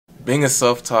Being a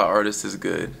self-taught artist is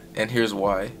good, and here's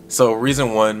why. So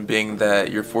reason one being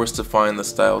that you're forced to find the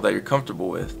style that you're comfortable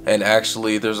with. And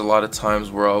actually there's a lot of times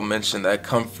where I'll mention that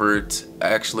comfort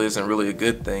actually isn't really a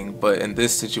good thing, but in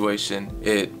this situation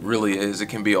it really is. It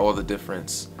can be all the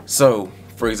difference. So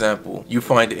for example, you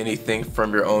find anything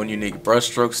from your own unique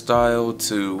brushstroke style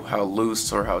to how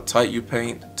loose or how tight you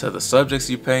paint, to the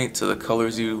subjects you paint, to the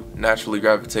colors you naturally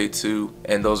gravitate to,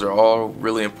 and those are all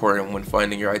really important when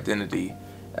finding your identity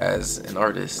as an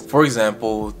artist. For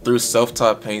example, through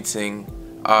self-taught painting,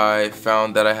 I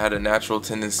found that I had a natural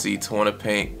tendency to want to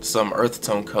paint some earth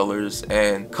tone colors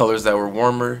and colors that were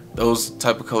warmer. Those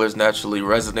type of colors naturally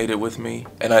resonated with me,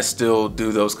 and I still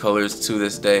do those colors to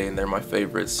this day, and they're my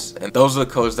favorites, and those are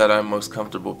the colors that I'm most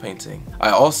comfortable painting. I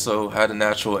also had a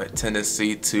natural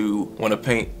tendency to want to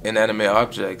paint inanimate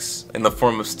objects in the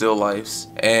form of still lifes,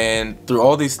 and through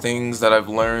all these things that I've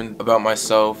learned about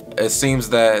myself, it seems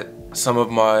that some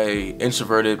of my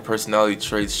introverted personality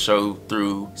traits show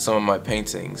through some of my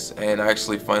paintings, and I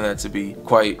actually find that to be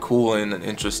quite cool and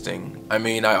interesting. I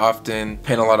mean, I often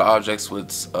paint a lot of objects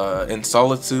in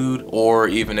solitude, or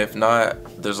even if not,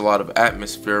 there's a lot of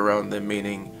atmosphere around them,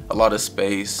 meaning a lot of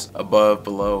space above,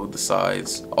 below, the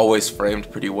sides, always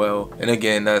framed pretty well. And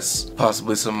again, that's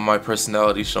possibly some of my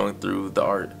personality showing through the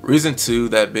art. Reason two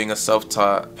that being a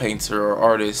self-taught painter or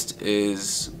artist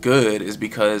is good is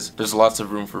because there's lots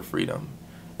of room for freedom.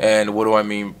 And what do I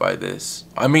mean by this?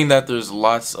 I mean that there's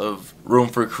lots of room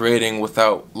for creating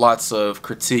without lots of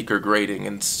critique or grading.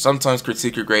 And sometimes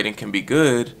critique or grading can be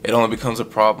good. It only becomes a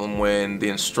problem when the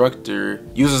instructor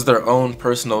uses their own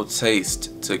personal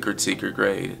taste to critique or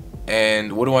grade.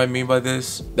 And what do I mean by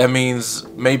this? That means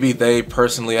maybe they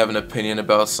personally have an opinion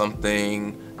about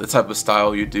something, the type of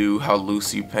style you do, how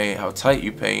loose you paint, how tight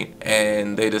you paint,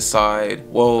 and they decide,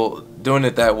 well, doing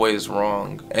it that way is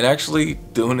wrong. And actually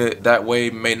doing it that way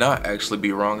may not actually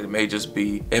be wrong. It may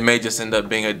just end up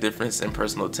being a difference in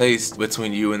personal taste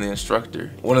between you and the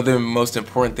instructor. One of the most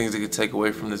important things you can take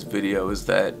away from this video is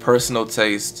that personal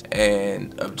taste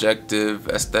and objective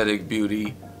aesthetic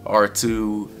beauty are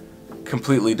two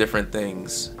completely different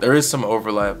things. There is some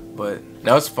overlap, but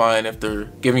now it's fine if they're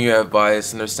giving you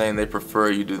advice and they're saying they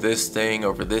prefer you do this thing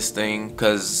over this thing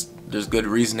because there's good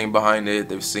reasoning behind it.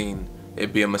 They've seen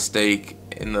it be a mistake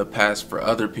in the past for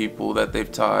other people that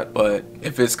they've taught. But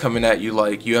if it's coming at you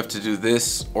like you have to do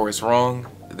this or it's wrong,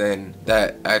 then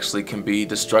that actually can be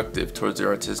destructive towards your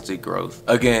artistic growth.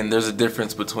 Again, there's a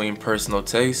difference between personal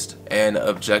taste and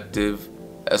objective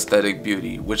aesthetic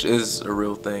beauty, which is a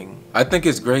real thing. I think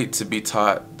it's great to be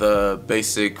taught the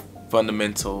basic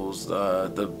fundamentals,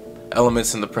 the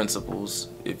elements and the principles,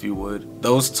 if you would.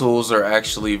 Those tools are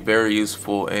actually very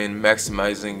useful in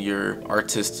maximizing your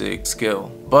artistic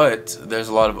skill. But there's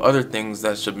a lot of other things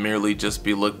that should merely just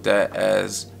be looked at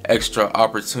as extra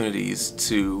opportunities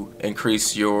to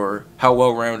increase how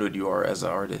well-rounded you are as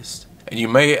an artist. And you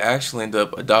may actually end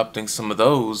up adopting some of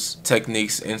those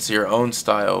techniques into your own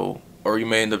style, or you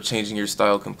may end up changing your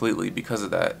style completely because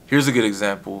of that. Here's a good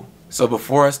example. So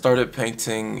before I started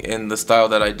painting in the style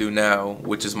that I do now,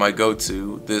 which is my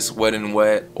go-to, this wet and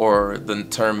wet, or the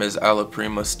term is alla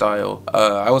prima style,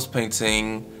 I was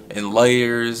painting in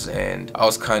layers, and I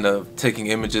was kind of taking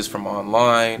images from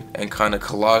online and kind of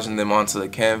collaging them onto the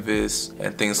canvas,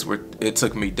 and it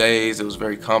took me days. It was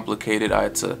very complicated. I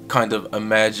had to kind of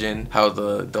imagine how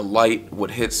the light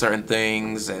would hit certain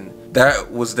things, and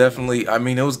that was definitely, I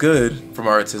mean, it was good for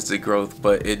my artistic growth,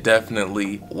 but it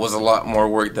definitely was a lot more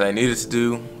work that I needed to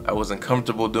do. I wasn't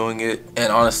comfortable doing it,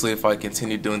 and honestly, if I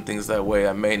continued doing things that way,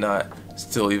 I may not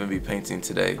still even be painting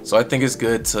today. So I think it's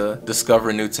good to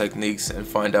discover new techniques and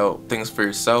find out things for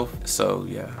yourself. So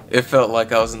yeah, it felt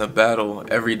like I was in a battle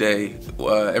every day,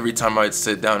 every time I'd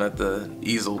sit down at the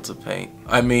easel to paint.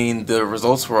 I mean, the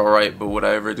results were alright, but would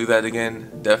I ever do that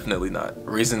again? Definitely not.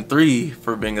 Reason three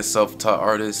for being a self-taught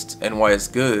artist and why it's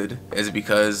good is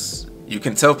because you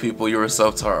can tell people you're a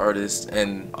self-taught artist,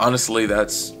 and honestly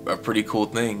that's a pretty cool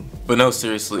thing. But no,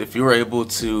 seriously, if you were able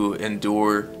to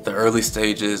endure the early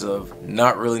stages of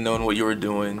not really knowing what you were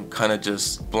doing, kind of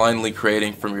just blindly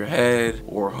creating from your head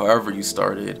or however you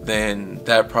started, then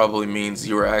that probably means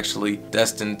you were actually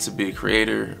destined to be a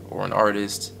creator or an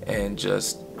artist and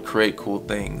just create cool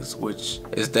things, which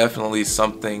is definitely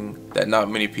something that not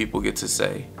many people get to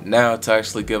say. Now, to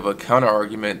actually give a counter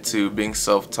argument to being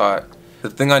self-taught, the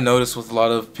thing I notice with a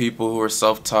lot of people who are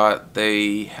self-taught,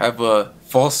 they have a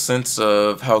false sense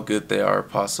of how good they are,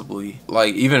 possibly.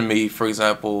 Like, even me, for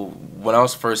example, when I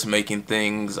was first making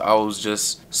things, I was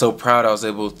just so proud I was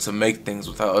able to make things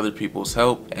without other people's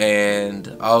help,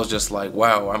 and I was just like,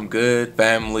 wow, I'm good.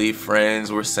 Family,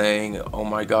 friends were saying, oh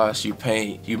my gosh,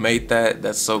 you made that,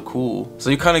 that's so cool. So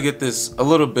you kind of get this a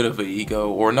little bit of an ego,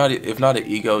 or not, if not an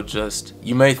ego, just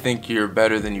you may think you're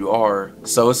better than you are.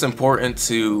 So it's important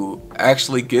to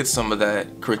actually get some of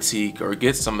that critique or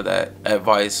get some of that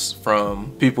advice from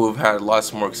people who've had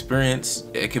lots more experience.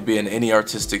 It could be in any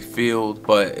artistic field,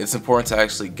 but it's important to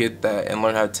actually get that and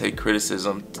learn how to take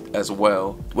criticism as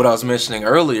well. What I was mentioning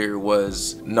earlier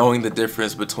was knowing the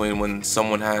difference between when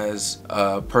someone has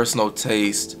personal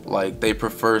taste, like they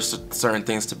prefer certain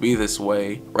things to be this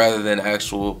way, rather than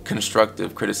actual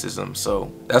constructive criticism.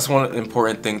 So that's one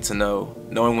important thing to know,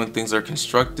 knowing when things are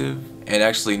constructive and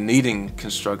actually needing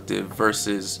constructive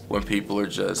versus when people are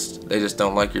they just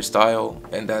don't like your style,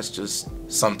 and that's just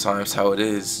sometimes how it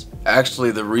is.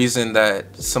 Actually, the reason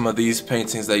that some of these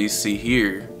paintings that you see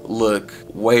here look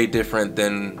way different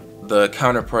than the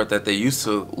counterpart that they used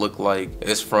to look like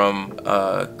is from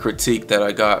a critique that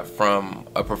I got from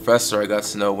a professor I got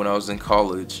to know when I was in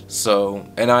college. So,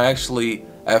 and I actually,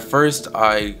 at first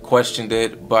I questioned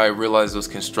it, but I realized it was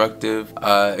constructive.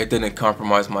 It didn't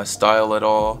compromise my style at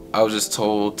all. I was just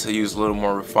told to use a little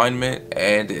more refinement,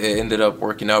 and it ended up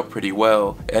working out pretty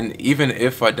well. And even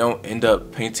if I don't end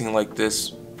up painting like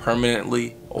this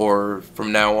permanently or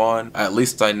from now on, at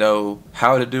least I know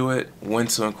how to do it, when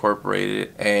to incorporate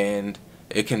it, and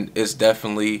it's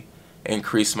definitely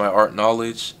increased my art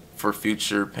knowledge for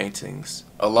future paintings.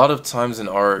 A lot of times in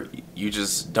art, you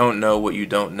just don't know what you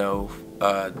don't know.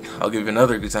 I'll give you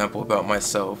another example about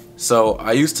myself. So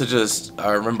I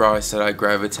remember I said I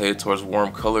gravitated towards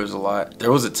warm colors a lot.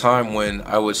 There was a time when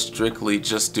I would strictly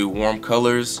just do warm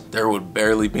colors. There would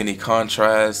barely be any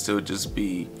contrast. It would just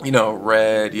be, you know,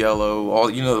 red, yellow, all,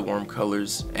 you know, the warm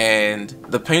colors. And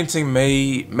the painting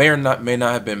may not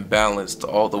have been balanced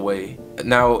all the way.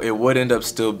 Now, it would end up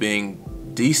still being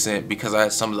decent because I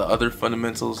had some of the other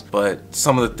fundamentals, but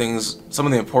some of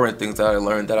the important things that I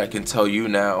learned that I can tell you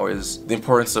now is the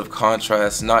importance of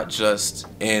contrast, not just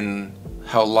in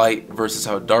how light versus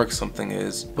how dark something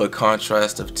is, but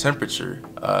contrast of temperature,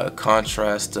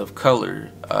 contrast of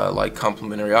color, like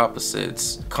complementary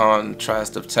opposites,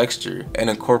 contrast of texture, and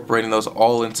incorporating those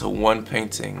all into one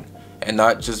painting, and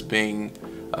not just being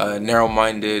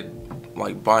narrow-minded,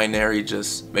 like binary,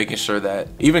 just making sure that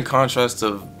even contrast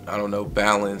of, I don't know,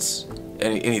 balance,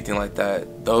 anything like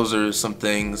that. Those are some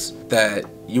things that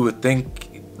you would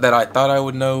think that I thought I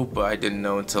would know, but I didn't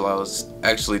know until I was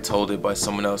actually told it by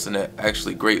someone else, and it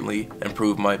actually greatly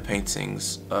improved my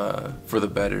paintings for the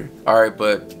better. Alright,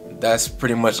 but that's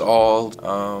pretty much all.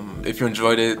 If you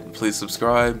enjoyed it, please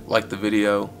subscribe, like the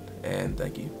video, and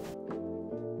thank you.